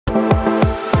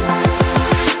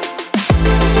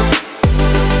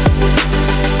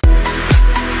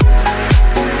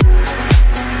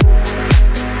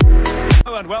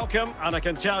welcome, and I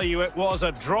can tell you it was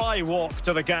a dry walk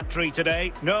to the gantry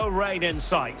today. No rain in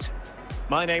sight.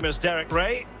 My name is Derek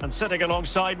Ray, and sitting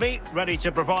alongside me, ready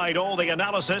to provide all the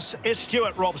analysis, is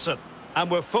Stuart Robson.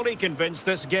 And we're fully convinced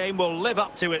this game will live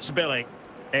up to its billing.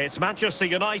 It's Manchester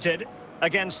United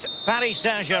against Paris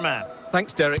Saint-Germain.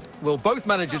 Thanks, Derek. Well, both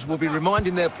managers will be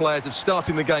reminding their players of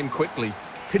starting the game quickly,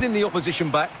 hitting the opposition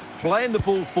back, playing the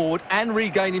ball forward and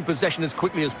regaining possession as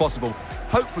quickly as possible.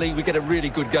 Hopefully we get a really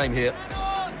good game here.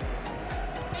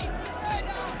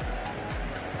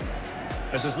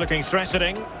 This is looking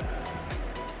threatening.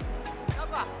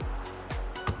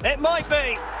 It might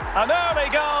be an early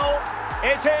goal.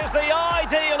 It is the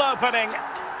ideal opening.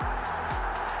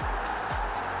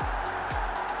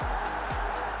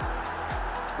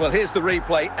 Well, here's the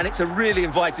replay, and it's a really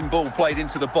inviting ball played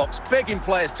into the box, begging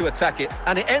players to attack it,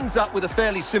 and it ends up with a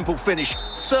fairly simple finish.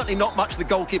 Certainly not much the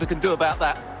goalkeeper can do about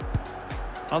that.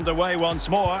 Underway once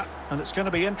more, and it's going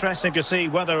to be interesting to see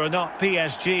whether or not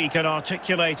PSG can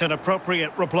articulate an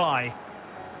appropriate reply.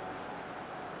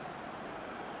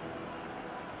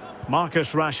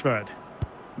 Marcus Rashford.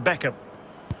 Beckham.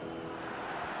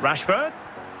 Rashford.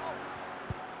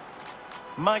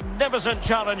 Magnificent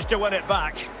challenge to win it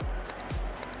back.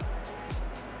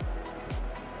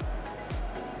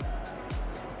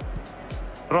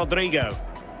 Rodrigo.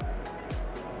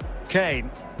 Kane.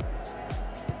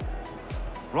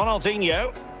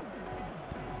 Ronaldinho.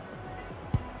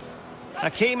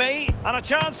 Hakimi, and a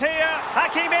chance here.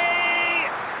 Hakimi!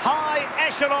 High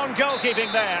echelon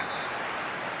goalkeeping there.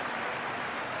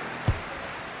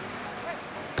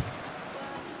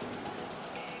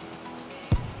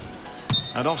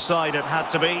 And offside it had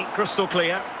to be, crystal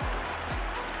clear.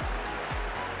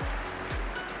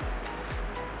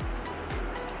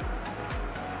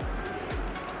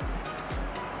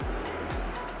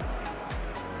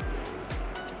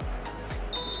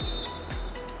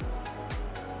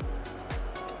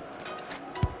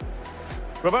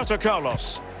 Roberto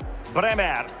Carlos.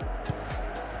 Bremer.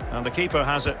 And the keeper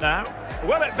has it now.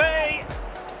 Will it be?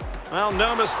 Well,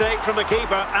 no mistake from the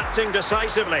keeper, acting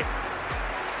decisively.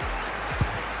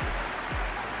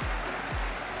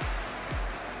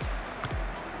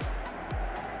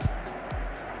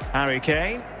 Harry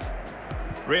Kane.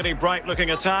 Really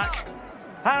bright-looking attack.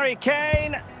 Harry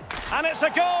Kane. And it's a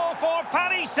goal for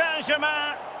Paris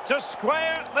Saint-Germain to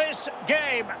square this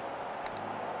game.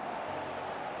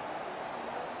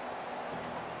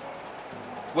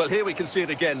 Well, here we can see it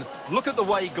again. Look at the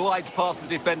way he glides past the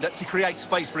defender to create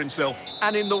space for himself.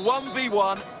 And in the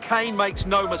 1v1, Kane makes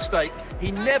no mistake.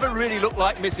 He never really looked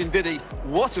like missing, did he?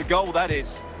 What a goal that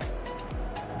is.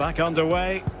 Back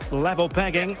underway, level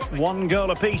pegging, 1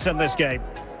 goal apiece in this game.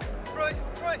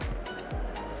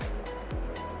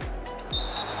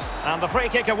 And the free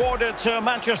kick awarded to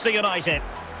Manchester United.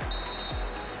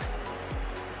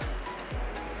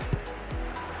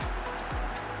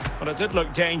 Well, it did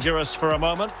look dangerous for a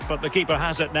moment, but the keeper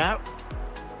has it now.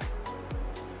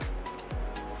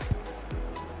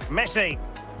 Messi.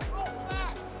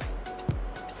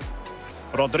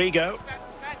 Rodrigo.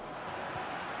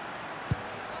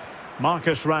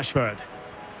 Marcus Rashford.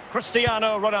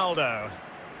 Cristiano Ronaldo.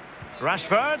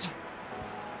 Rashford.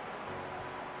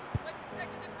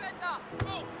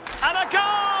 And a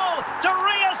goal to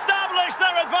re-establish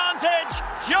their advantage.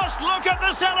 Just look at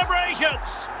the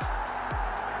celebrations.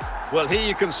 Well, here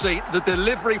you can see the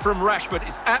delivery from Rashford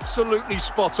is absolutely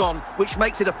spot on, which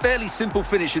makes it a fairly simple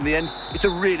finish in the end. It's a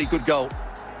really good goal.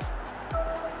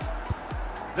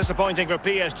 Disappointing for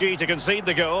PSG to concede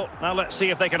the goal. Now let's see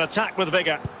if they can attack with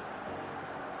vigour.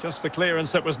 Just the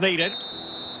clearance that was needed.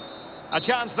 A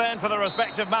chance then for the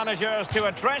respective managers to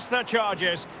address their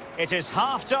charges. It is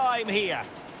half-time here.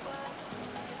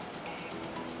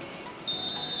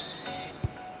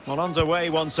 Well,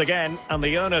 underway once again, and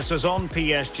the onus is on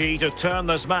PSG to turn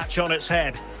this match on its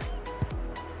head.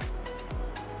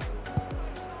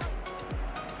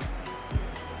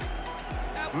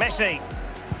 Messi.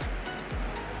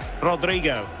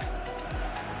 Rodrigo.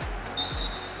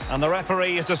 And the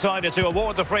referee has decided to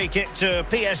award the free kick to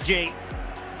PSG.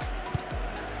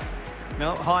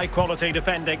 No, high-quality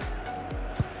defending.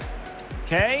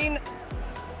 Kane.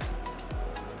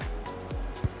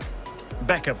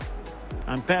 Beckham.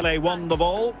 And Pele won the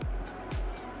ball.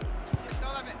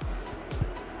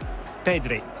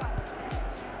 Pedri.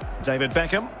 David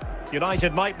Beckham.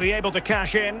 United might be able to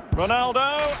cash in.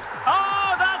 Ronaldo.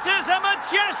 Oh, that is a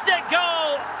majestic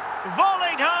goal!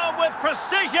 Volleyed home with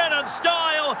precision and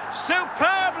style.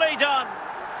 Superbly done.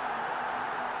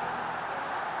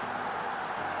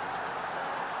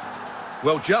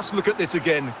 Well, just look at this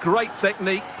again. Great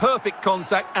technique, perfect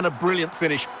contact and a brilliant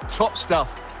finish. Top stuff.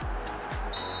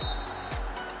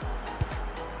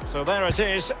 So there it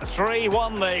is,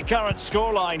 3-1 the current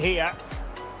scoreline here.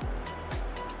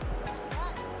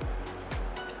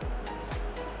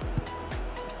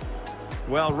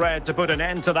 Well read to put an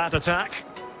end to that attack.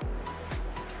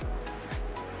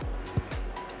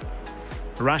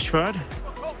 Rashford.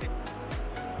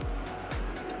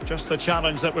 Just the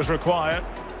challenge that was required.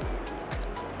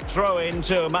 Throw in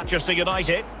to Manchester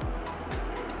United.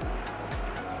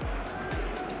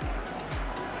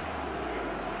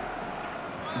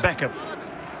 Beckham.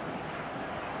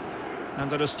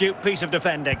 And an astute piece of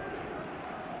defending.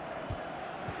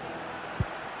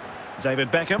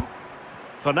 David Beckham.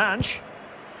 Fernandes.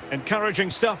 Encouraging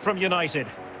stuff from United.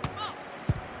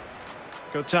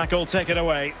 Good tackle, take it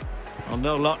away. Well,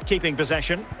 no luck keeping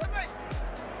possession.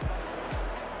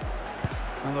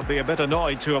 And they'll be a bit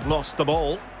annoyed to have lost the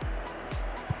ball.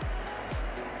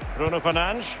 Bruno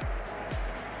Fernandes.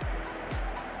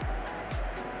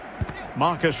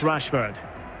 Marcus Rashford.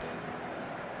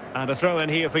 And a throw in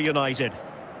here for United.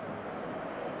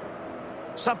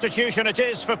 Substitution it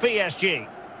is for PSG.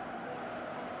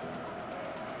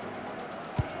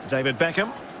 David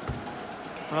Beckham.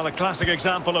 Well, a classic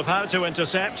example of how to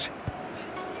intercept.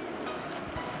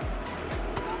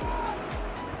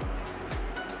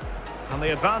 And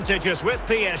the advantage is with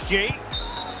PSG.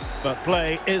 But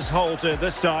play is halted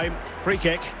this time. Free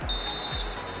kick.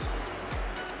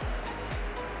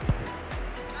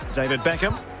 David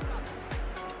Beckham.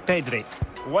 Pedri.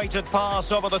 Weighted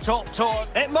pass over the top torn.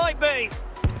 It might be.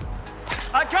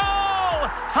 A goal!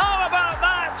 How about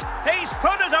that? He's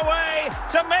put it away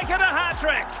to make it a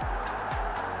hat-trick.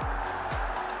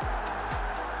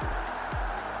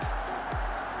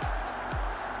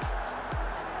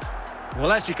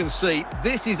 Well, as you can see,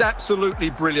 this is absolutely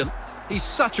brilliant. He's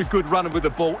such a good runner with the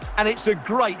ball, and it's a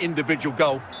great individual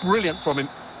goal. Brilliant from him.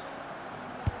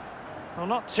 Well,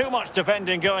 not too much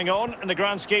defending going on in the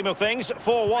grand scheme of things.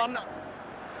 4-1.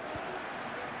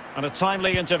 And a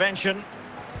timely intervention.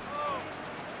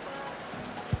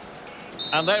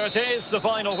 And there it is, the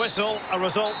final whistle, a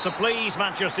result to please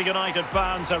Manchester United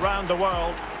fans around the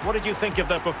world. What did you think of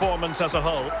their performance as a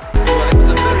whole? Well, it was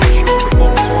a very short